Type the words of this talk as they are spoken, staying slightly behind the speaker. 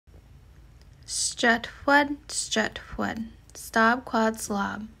Strutfud, strutfud, stob quad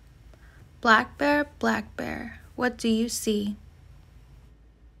slob. Black bear, what do you see?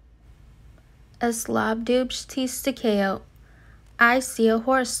 A slobdoobs t stickayo. I see a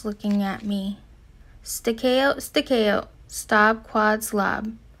horse looking at me. Stickayo, stob quad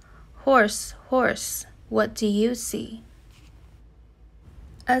slob. Horse, what do you see?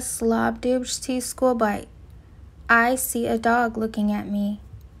 A slobdoobs t schoolbite. I see a dog looking at me.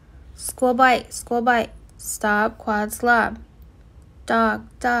 Schoolbite, stob quad slob.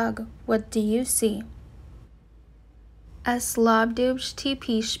 Dog, what do you see? A slobdoobs t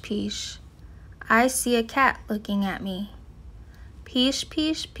peesh. I see a cat looking at me.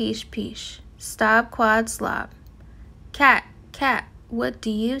 Peesh, stob quad slob. Cat, what do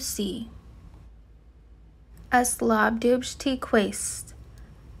you see? A slobdoobs t quaist.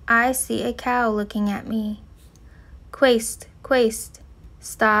 I see a cow looking at me. Quaist,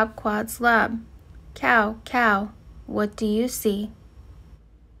 stob quad slob. Cow, what do you see?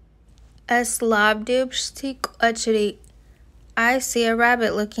 A slobdoobs t qutchity. I see a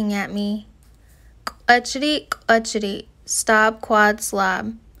rabbit looking at me. Qutchity, stob quad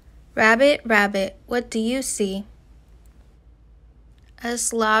slob. Rabbit, what do you see? A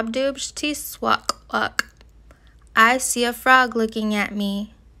slobdoobs t swak. I see a frog looking at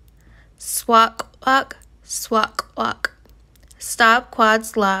me. Swak, stob quad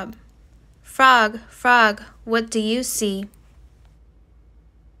slob. Frog, what do you see?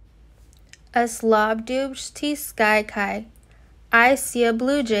 A slobdoobs t sky. I see a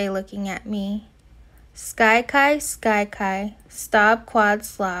blue jay looking at me. Sky kai, stob quad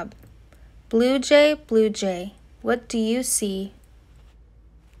slob. Blue jay, what do you see?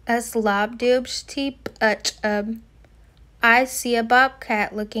 A slobdoobs t putchub. I see a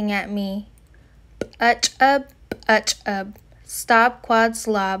bobcat looking at me. Putchub, stob quad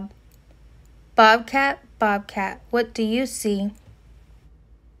slob. Bobcat, what do you see?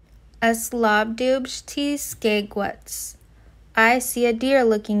 A slobdoobs t skagwats. I see a deer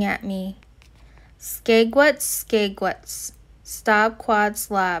looking at me. Skagwats, stob quad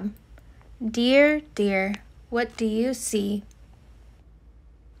slob. Deer, what do you see?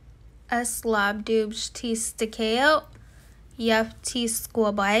 A slobdoobs t stickayo. Yuff t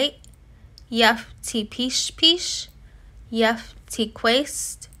schoolbite. Yuff t peesh. Yuff t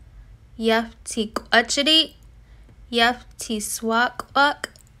quaist. Yuff t qutchity. Yuff t swak.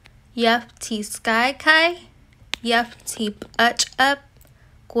 Yuff t sky kai. Yuff t putchup.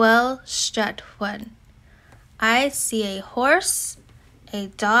 Gwell strutfud. I see a horse, a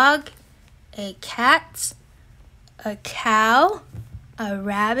dog, a cat, a cow, a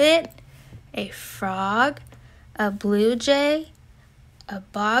rabbit, a frog, a blue jay, a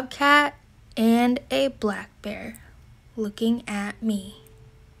bobcat, and a black bear looking at me.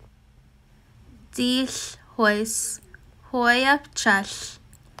 Dish hois, hoi up chush.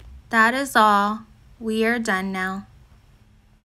 That is all. We are done now.